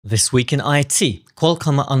This week in IT,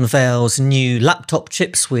 Qualcomm unveils new laptop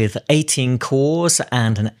chips with 18 cores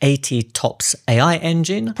and an 80 TOPS AI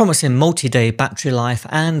engine, promising multi-day battery life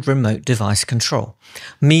and remote device control.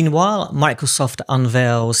 Meanwhile, Microsoft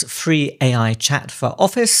unveils free AI chat for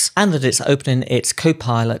Office and that it's opening its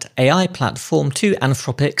Copilot AI platform to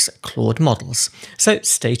Anthropic's Claude models. So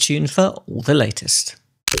stay tuned for all the latest.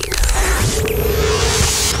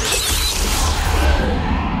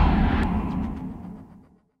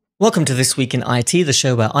 Welcome to This Week in IT, the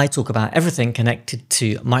show where I talk about everything connected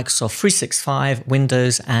to Microsoft 365,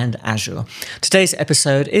 Windows, and Azure. Today's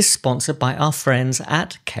episode is sponsored by our friends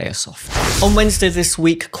at Chaosoft. On Wednesday this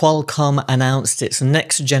week, Qualcomm announced its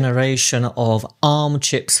next generation of ARM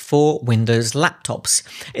chips for Windows laptops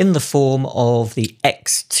in the form of the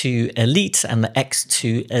X2 Elite and the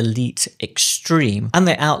X2 Elite Extreme. And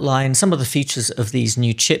they outline some of the features of these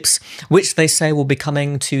new chips, which they say will be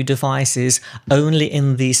coming to devices only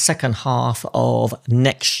in the second half of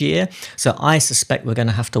next year. So I suspect we're going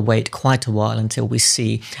to have to wait quite a while until we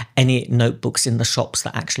see any notebooks in the shops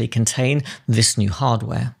that actually contain this new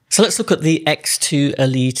hardware. So let's look at the X2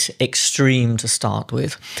 Elite Extreme to start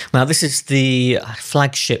with. Now, this is the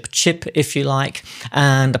flagship chip, if you like,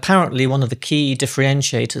 and apparently one of the key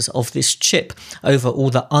differentiators of this chip over all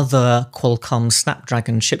the other Qualcomm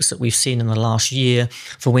Snapdragon chips that we've seen in the last year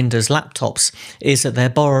for Windows laptops is that they're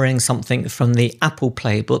borrowing something from the Apple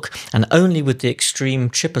playbook, and only with the Extreme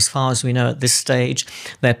chip, as far as we know at this stage,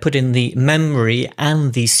 they're putting the memory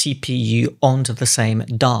and the CPU onto the same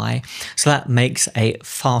die. So that makes a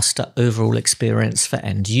faster overall experience for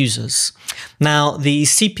end users. Now, the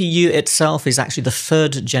CPU itself is actually the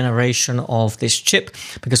third generation of this chip,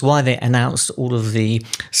 because while they announced all of the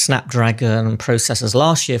Snapdragon processors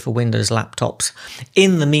last year for Windows laptops,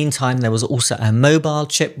 in the meantime, there was also a mobile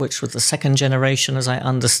chip, which was the second generation, as I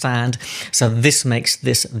understand. So this makes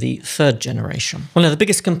this the third generation. One of the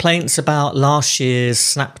biggest complaints about last year's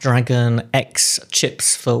Snapdragon X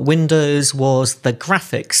chips for Windows was the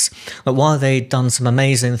graphics. But while they'd done some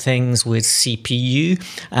amazing things with CPU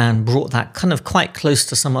and brought that kind of quite close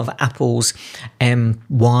to some of Apple's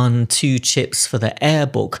M1, 2 chips for the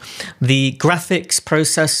AirBook, the graphics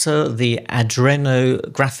processor, the Adreno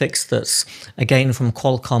graphics that's again from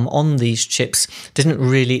Qualcomm on these chips, didn't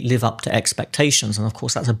really live up to expectations. And of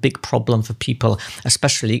course, that's a big problem for people,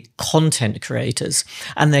 especially content creators.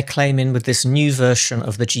 And they're claiming with this new version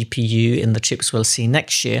of the GPU in the chips we'll see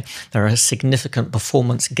next year, there are significant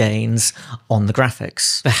performance gains on the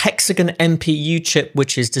graphics. The Hexagon NPU chip,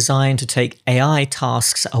 which is designed to take AI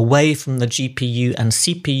tasks away from the GPU and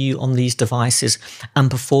CPU on these devices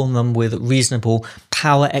and perform them with reasonable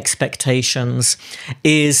power expectations,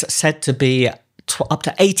 is said to be up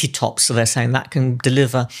to 80 TOPS, so they're saying that can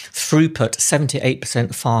deliver throughput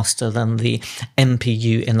 78% faster than the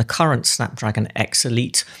NPU in the current Snapdragon X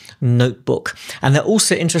Elite notebook. And they're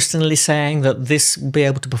also interestingly saying that this will be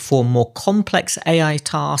able to perform more complex AI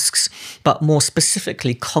tasks, but more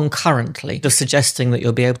specifically concurrently, just suggesting that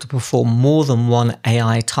you'll be able to perform more than one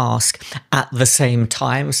AI task at the same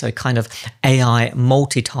time, so kind of AI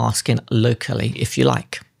multitasking locally, if you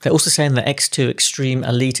like. They're also saying that X2 Extreme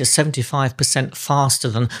Elite is 75% faster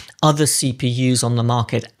than other CPUs on the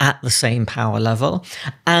market at the same power level,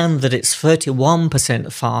 and that it's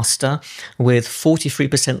 31% faster with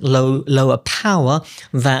 43% lower power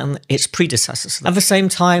than its predecessors. At the same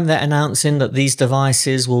time, they're announcing that these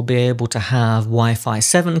devices will be able to have Wi-Fi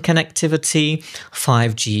 7 connectivity,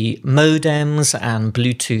 5G modems, and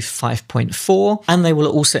Bluetooth 5.4, and they will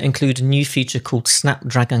also include a new feature called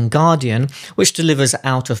Snapdragon Guardian, which delivers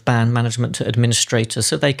out-of-band management to administrators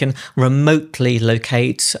so they can remotely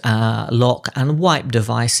locate, lock and wipe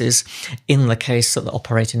devices in the case that the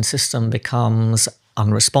operating system becomes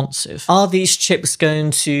unresponsive. Are these chips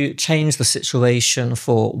going to change the situation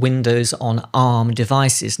for Windows on ARM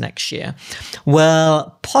devices next year?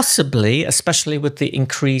 Well, possibly, especially with the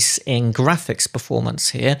increase in graphics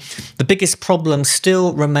performance here. The biggest problem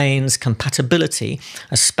still remains compatibility,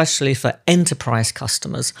 especially for enterprise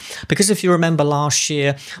customers. Because if you remember last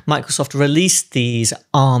year, Microsoft released these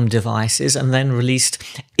ARM devices and then released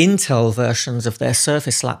Intel versions of their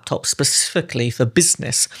Surface laptops specifically for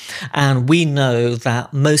business. And we know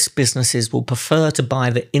that most businesses will prefer to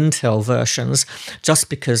buy the Intel versions just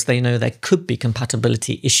because they know there could be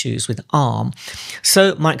compatibility issues with ARM.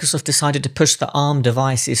 So Microsoft decided to push the ARM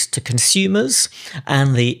devices to consumers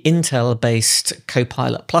and the Intel-based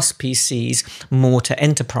Copilot Plus PCs more to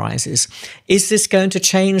enterprises. Is this going to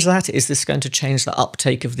change that? Is this going to change the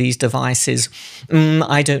uptake of these devices?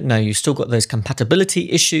 I don't know. You've still got those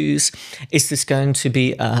compatibility issues. Is this going to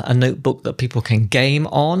be a notebook that people can game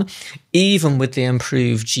on? Even with the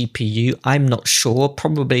improved GPU. I'm not sure,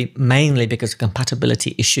 probably mainly because of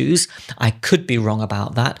compatibility issues. I could be wrong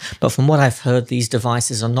about that, but from what I've heard, these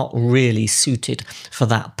devices are not really suited for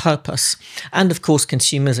that purpose. And of course,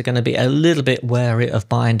 consumers are going to be a little bit wary of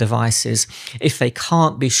buying devices if they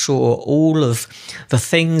can't be sure all of the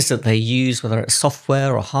things that they use, whether it's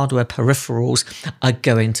software or hardware peripherals, are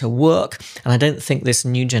going to work. And I don't think this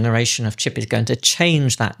new generation of chip is going to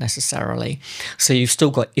change that necessarily. So you've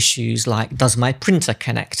still got issues like, does my printer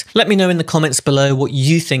connect? Let me know in the comments below what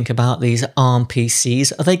you think about these ARM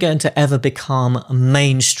PCs. Are they going to ever become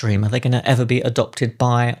mainstream? Are they going to ever be adopted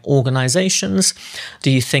by organizations?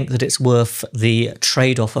 Do you think that it's worth the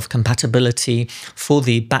trade-off of compatibility for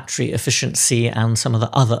the battery efficiency and some of the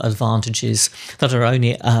other advantages that are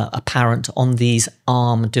only apparent on these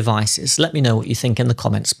ARM devices? Let me know what you think in the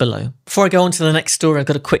comments below. Before I go on to the next story, I've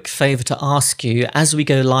got a quick favor to ask you. As we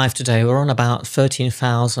go live today, we're on about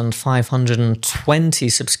 13,520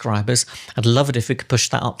 subscribers. I'd love it if we could push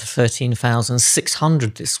that up to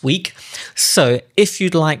 13,600 this week. So if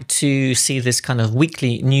you'd like to see this kind of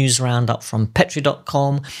weekly news roundup from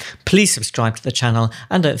Petri.com, please subscribe to the channel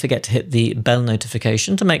and don't forget to hit the bell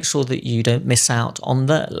notification to make sure that you don't miss out on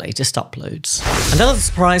the latest uploads. Another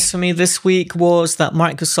surprise for me this week was that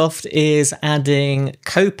Microsoft is adding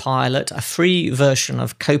Copilot, a free version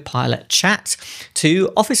of Copilot Chat,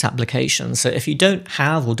 to Office applications. So if you don't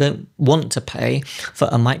have or don't want to pay for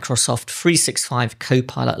a Microsoft 365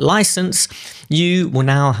 Copilot license, you will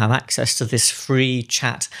now have access to this free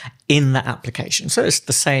chat in the application. So it's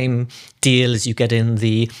the same deal as you get in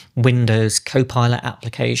the Windows Copilot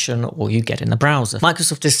application or you get in the browser.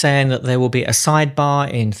 Microsoft is saying that there will be a sidebar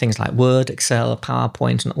in things like Word, Excel,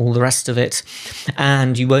 PowerPoint, and all the rest of it.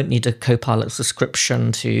 And you won't need a Copilot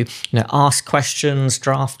subscription to, ask questions,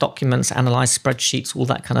 draft documents, analyze spreadsheets, all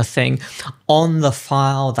that kind of thing on the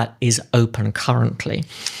file that is open currently.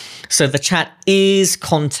 So the chat is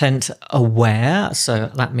content aware. So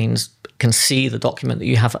that means can see the document that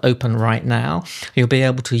you have open right now. You'll be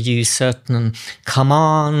able to use certain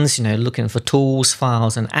commands, looking for tools,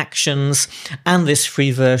 files, and actions. And this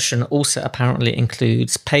free version also apparently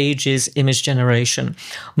includes pages, image generation,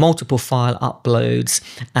 multiple file uploads,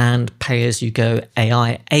 and pay-as-you-go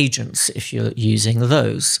AI agents if you're using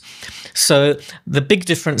those. So the big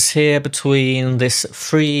difference here between this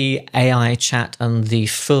free AI chat and the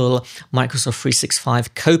full Microsoft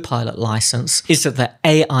 365 Copilot license is that the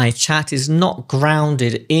AI chat is not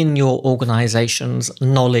grounded in your organization's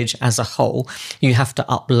knowledge as a whole. You have to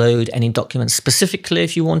upload any documents specifically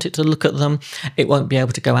if you want it to look at them. It won't be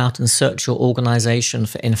able to go out and search your organization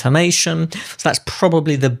for information. So that's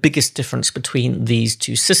probably the biggest difference between these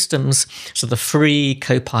two systems. So the free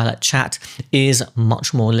Copilot chat is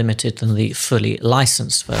much more limited than the fully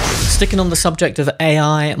licensed version. Sticking on the subject of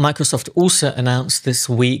AI, Microsoft also announced this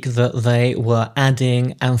week that they were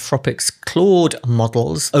adding Anthropic's Claude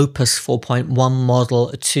models, Opus 4.1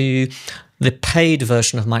 model, to the paid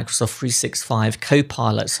version of Microsoft 365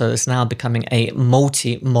 Copilot. So it's now becoming a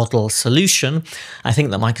multi-model solution. I think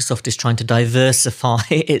that Microsoft is trying to diversify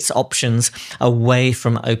its options away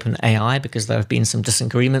from OpenAI because there have been some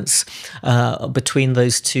disagreements between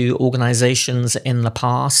those two organizations in the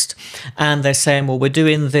past. And they're saying, well, we're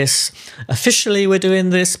doing this, officially we're doing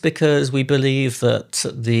this because we believe that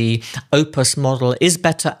the Opus model is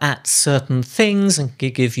better at certain things and can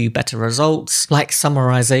give you better results, like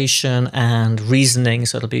summarization and reasoning.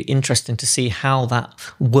 So it'll be interesting to see how that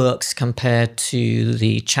works compared to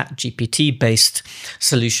the ChatGPT based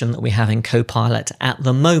solution that we have in Copilot at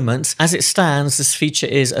the moment. As it stands, this feature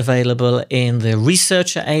is available in the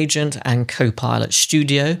Researcher Agent and Copilot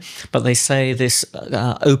Studio, but they say this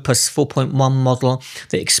Opus 4.1 model,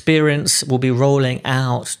 the experience will be rolling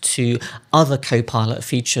out to other Copilot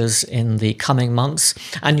features in the coming months,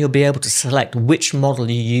 and you'll be able to select which model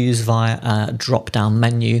you use via a drop-down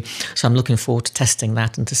menu. So I'm looking forward to testing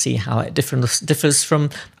that and to see how it differs from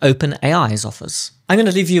OpenAI's offers. I'm going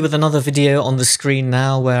to leave you with another video on the screen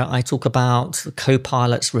now where I talk about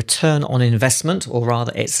Copilot's return on investment, or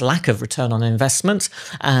rather its lack of return on investment,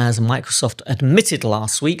 as Microsoft admitted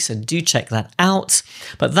last week, so do check that out.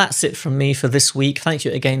 But that's it from me for this week. Thank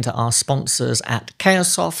you again to our sponsors at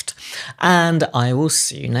Chaosoft, and I will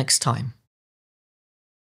see you next time.